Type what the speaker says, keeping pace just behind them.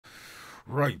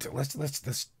Right,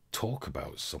 let's talk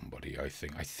about somebody. I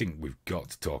think we've got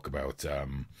to talk about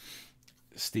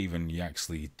Stephen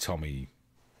Yaxley, Tommy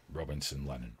Robinson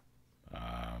Lennon,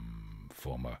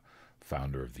 former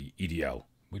founder of the EDL,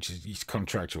 which is he's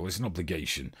contractual. It's an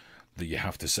obligation that you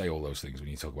have to say all those things when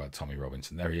you talk about Tommy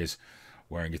Robinson. There he is,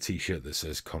 wearing a T-shirt that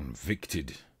says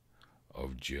 "Convicted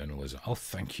of Journalism." Oh,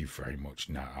 thank you very much.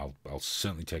 Now, I'll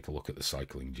certainly take a look at the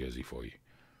cycling jersey for you.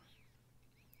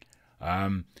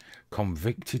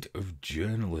 Convicted of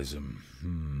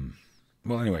journalism.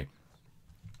 Well, anyway,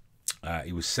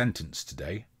 he was sentenced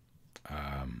today.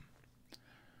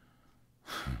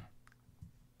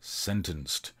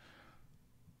 Sentenced.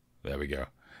 There we go.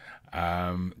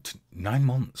 To 9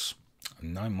 months.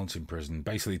 9 months in prison.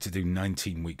 Basically, to do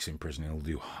 19 weeks in prison, he'll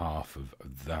do half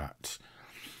of that.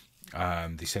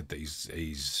 They said that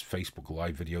his Facebook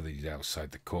Live video that he did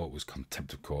outside the court was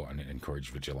contempt of court and it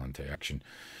encouraged vigilante action.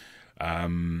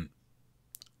 Now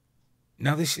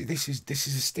this is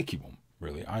a sticky one,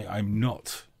 really. I'm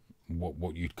not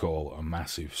what you'd call a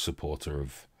massive supporter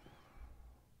of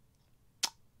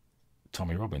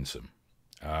Tommy Robinson,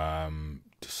 to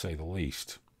say the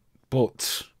least.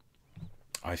 But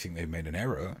I think they've made an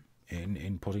error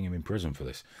in putting him in prison for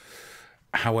this.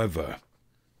 However,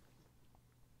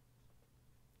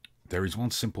 there is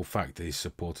one simple fact that his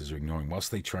supporters are ignoring.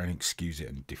 Whilst they try and excuse it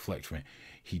and deflect from it,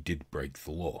 he did break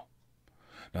the law.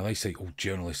 Now they say, oh,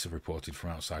 journalists have reported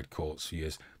from outside courts for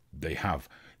years. They have.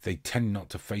 They tend not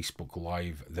to Facebook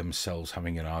Live themselves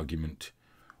having an argument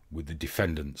with the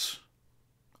defendants.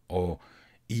 Or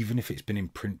even if it's been in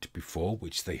print before,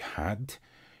 which they had,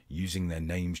 using their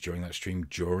names during that stream,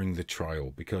 during the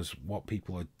trial. Because what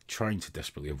people are trying to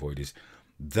desperately avoid is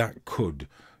that could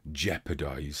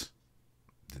jeopardize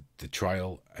the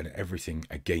trial and everything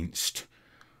against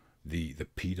the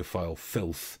paedophile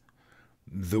filth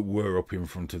that were up in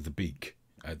front of the beak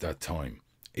at that time.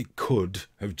 It could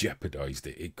have jeopardized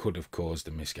it. It could have caused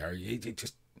a miscarriage. It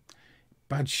just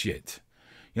bad shit.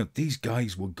 You know, these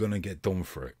guys were gonna get done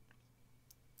for it.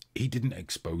 He didn't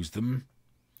expose them.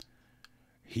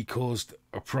 He caused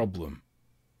a problem.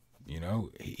 You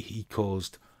know, he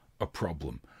caused a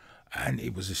problem. And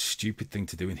it was a stupid thing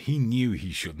to do, and he knew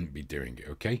he shouldn't be doing it,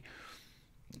 okay?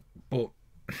 But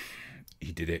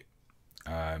he did it.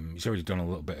 He's already done a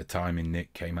little bit of time in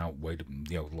Nick, came out, weighed,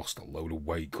 lost a load of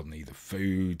weight, couldn't eat the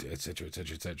food, etc.,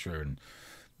 etc., etc., and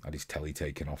had his telly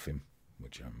taken off him,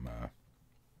 which it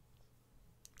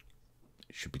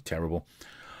should be terrible.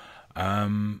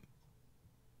 But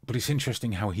it's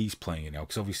interesting how he's playing it now,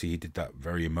 because obviously he did that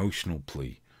very emotional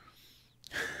plea.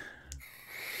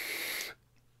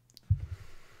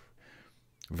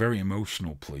 Very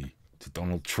emotional plea to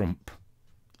Donald Trump,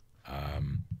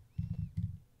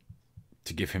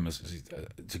 to give him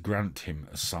to grant him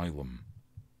asylum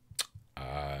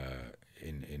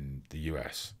in the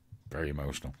US. Very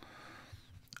emotional.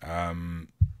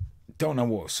 Don't know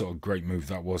what sort of great move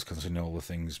that was, considering all the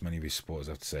things many of his supporters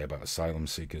have to say about asylum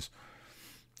seekers,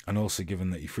 and also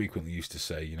given that he frequently used to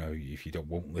say, you know, if you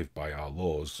won't live by our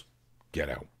laws, get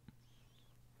out.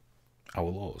 Our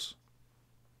laws.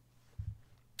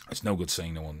 It's no good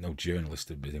saying no journalist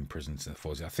had been in prison since the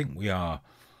 40s. I think we are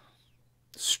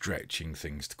stretching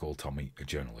things to call Tommy a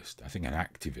journalist. I think an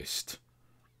activist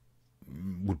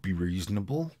would be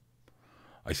reasonable.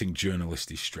 I think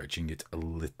journalist is stretching it a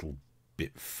little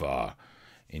bit far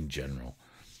in general.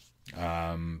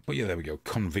 But yeah, there we go.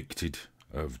 Convicted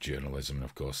of journalism. And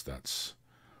of course, that's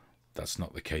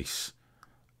not the case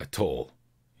at all.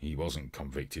 He wasn't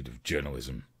convicted of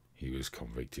journalism. He was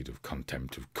convicted of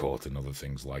contempt of court and other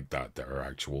things like that that are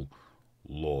actual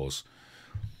laws.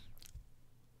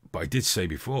 But I did say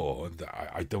before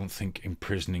that I don't think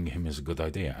imprisoning him is a good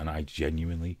idea, and I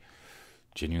genuinely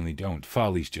don't.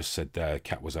 Farley's just said there,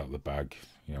 cat was out of the bag,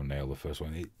 you know, nail the first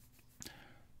one.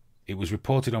 It was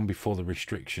reported on before the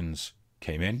restrictions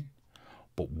came in,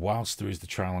 but whilst there is the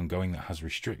trial ongoing that has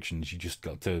restrictions, you just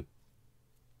got to,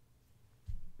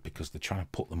 because they're trying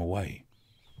to put them away.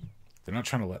 They're not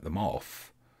trying to let them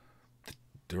off.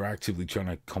 They're actively trying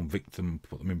to convict them,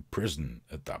 put them in prison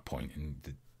at that point.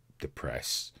 And the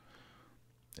press,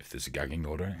 if there's a gagging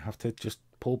order, have to just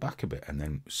pull back a bit. And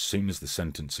then as soon as the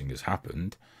sentencing has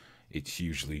happened, it's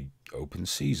usually open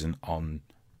season on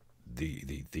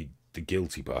the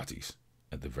guilty parties,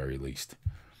 at the very least,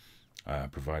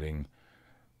 providing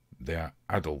they're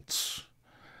adults.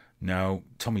 Now,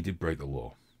 Tommy did break the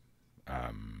law.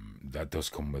 That does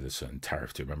come with a certain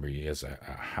tariff to remember. He has a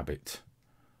habit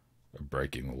of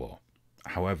breaking the law.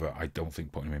 However, I don't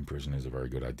think putting him in prison is a very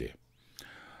good idea.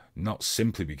 Not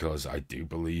simply because I do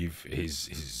believe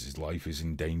his life is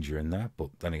in danger in that, but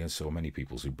then again, so many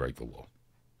people who break the law.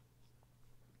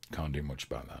 Can't do much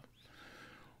about that.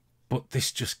 But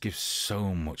this just gives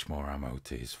so much more ammo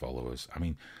to his followers. I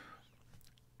mean,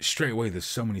 straight away, there's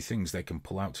so many things they can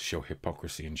pull out to show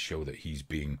hypocrisy and show that he's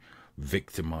being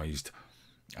victimized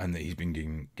and that he's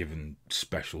been given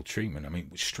special treatment. I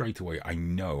mean, straight away, I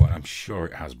know, and I'm sure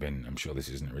it has been, I'm sure this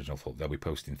isn't original thought, they'll be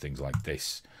posting things like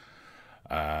this,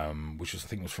 which was, I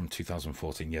think was from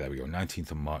 2014. Yeah, there we go,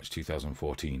 19th of March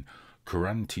 2014.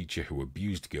 Quran teacher who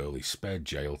abused girl is spared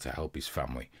jail to help his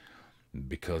family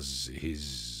because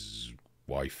his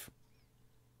wife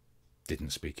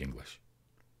didn't speak English.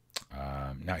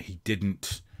 Now, he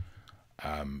didn't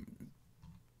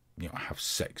have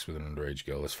sex with an underage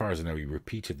girl. As far as I know, he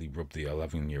repeatedly rubbed the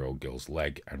 11-year-old girl's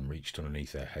leg and reached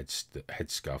underneath her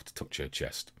headscarf to touch her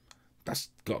chest. That's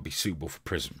got to be suitable for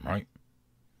prison, right?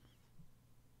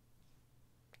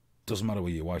 Doesn't matter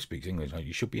whether your wife speaks English.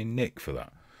 You should be in nick for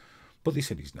that. But they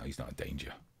said he's not a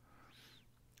danger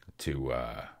to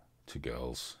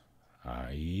girls.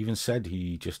 He even said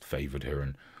he just favoured her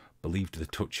and believed the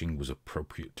touching was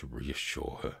appropriate to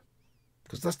reassure her.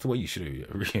 Because that's the way you should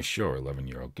reassure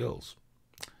 11-year-old girls.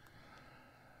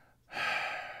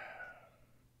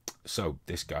 So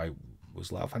this guy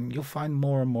was laughing. And you'll find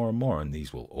more and more and more, and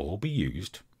these will all be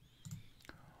used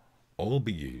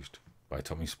by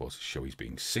Tommy Sports to show he's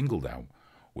being singled out,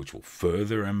 which will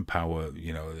further empower,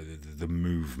 the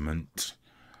movement,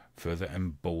 further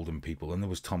embolden people. And there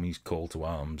was Tommy's call to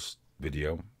arms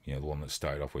video, the one that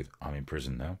started off with, "I'm in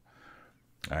prison now."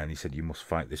 And he said, "You must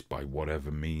fight this by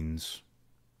whatever means.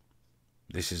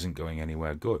 This isn't going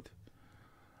anywhere good."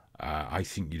 I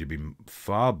think you'd be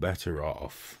far better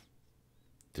off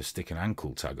to stick an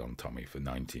ankle tag on Tommy for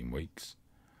 19 weeks,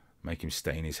 make him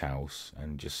stay in his house,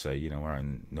 and just say, we're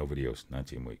in no videos,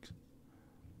 19 weeks.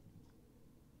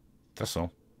 That's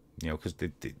all. Because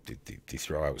they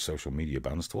throw out social media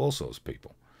bans to all sorts of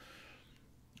people.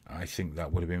 I think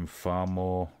that would have been far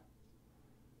more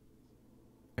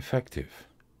effective.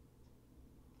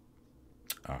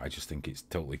 I just think it's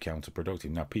totally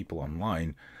counterproductive. Now, people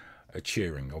online are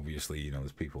cheering. Obviously,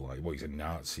 there's people like, well, he's a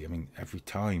Nazi. I mean, every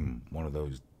time one of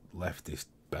those leftist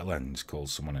bellends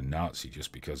calls someone a Nazi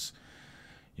just because,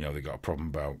 they got a problem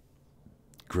about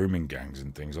grooming gangs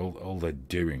and things, all they're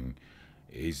doing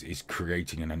is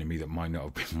creating an enemy that might not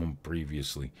have been one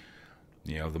previously.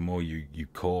 The more you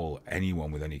call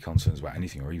anyone with any concerns about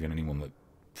anything, or even anyone that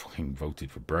fucking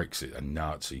voted for Brexit a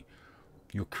Nazi,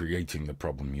 you're creating the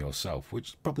problem yourself,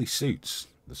 which probably suits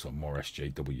the sort of more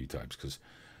SJW types, because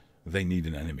they need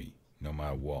an enemy no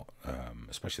matter what,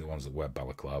 especially the ones that wear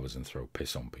balaclavas and throw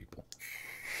piss on people.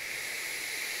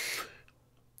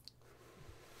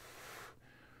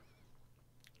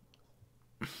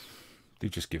 They've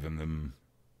just given them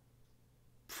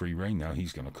free reign now.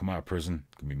 He's going to come out of prison,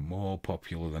 going to be more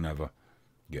popular than ever,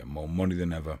 get more money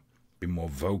than ever, be more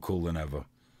vocal than ever,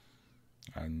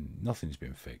 and nothing's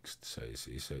been fixed. So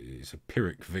it's a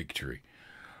Pyrrhic victory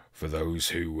for those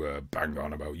who bang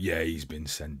on about, he's been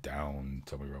sent down,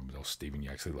 Tommy Robinson or Stephen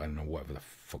Yaxley, I don't know, whatever the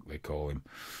fuck they call him.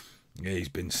 Yeah, he's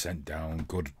been sent down.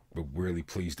 Good, we're really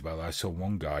pleased about that. I saw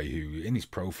one guy who, in his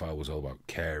profile, was all about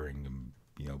caring and,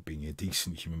 being a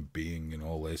decent human being and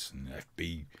all this, and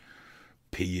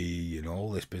FBPE and all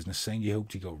this business, saying he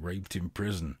hoped he got raped in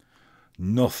prison.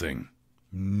 Nothing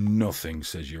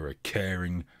says you're a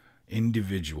caring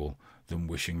individual than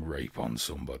wishing rape on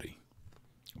somebody.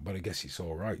 But I guess it's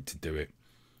all right to do it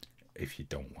if you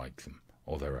don't like them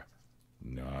or they're a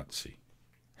Nazi.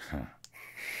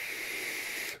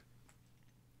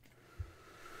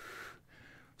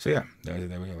 So yeah, there we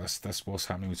go. That's what's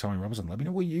happening with Tommy Robinson. Let me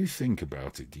know what you think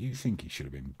about it. Do you think he should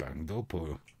have been banged up, or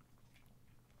do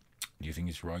you think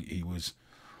it's right you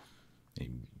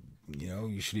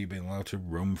should have been allowed to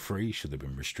roam free? Should there have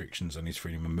been restrictions on his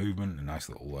freedom of movement? A nice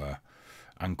little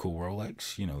ankle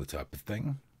Rolex, the type of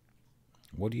thing.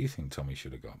 What do you think Tommy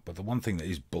should have got? But the one thing that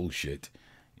is bullshit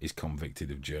is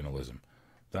convicted of journalism.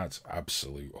 That's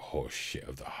absolute horse shit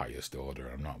of the highest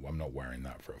order. I'm not wearing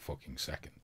that for a fucking second.